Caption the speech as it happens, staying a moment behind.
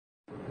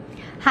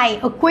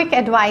Hi, a quick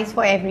advice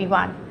for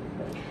everyone.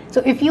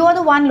 So if you are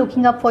the one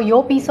looking up for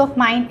your peace of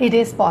mind, it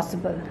is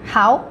possible.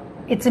 How?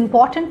 It's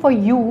important for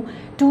you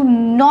to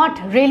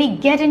not really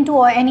get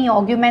into any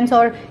arguments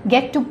or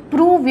get to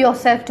prove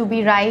yourself to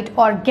be right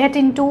or get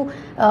into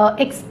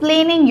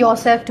explaining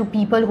yourself to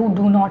people who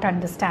do not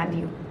understand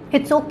you.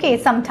 It's okay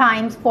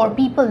sometimes for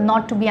people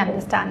not to be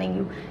understanding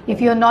you.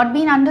 If you're not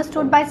being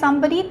understood by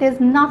somebody, there's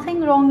nothing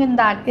wrong in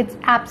that. It's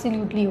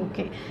absolutely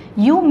okay.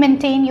 You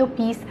maintain your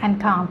peace and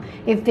calm.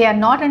 If they are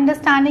not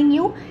understanding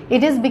you,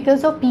 it is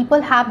because of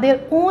people have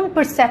their own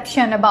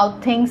perception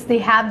about things. They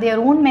have their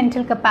own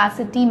mental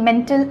capacity,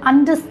 mental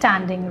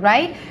understanding,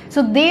 right?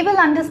 So they will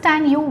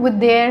understand you with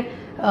their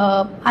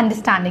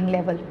understanding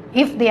level.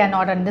 If they are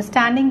not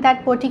understanding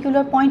that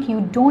particular point,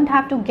 you don't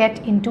have to get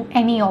into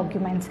any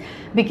arguments,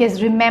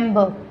 because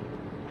remember,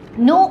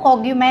 no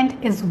argument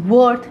is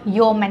worth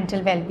your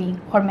mental well-being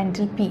or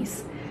mental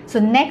peace. So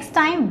next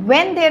time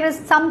when there is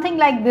something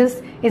like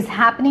this is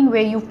happening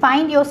where you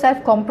find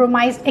yourself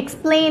compromised,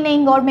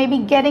 explaining or maybe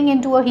getting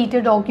into a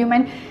heated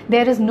argument,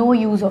 there is no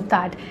use of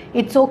that.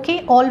 It's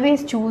okay.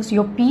 Always choose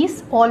your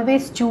peace.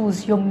 Always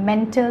choose your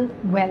mental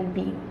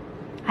well-being.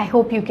 I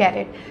hope you get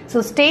it.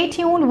 So stay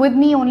tuned with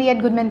me only at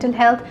Good Mental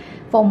Health.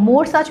 For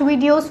more such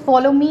videos,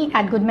 follow me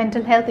at Good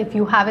Mental Health. If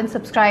you haven't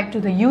subscribed to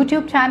the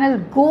YouTube channel,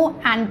 go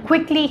and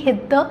quickly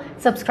hit the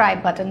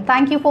subscribe button.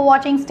 Thank you for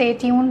watching. Stay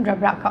tuned. Rab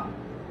Rakha.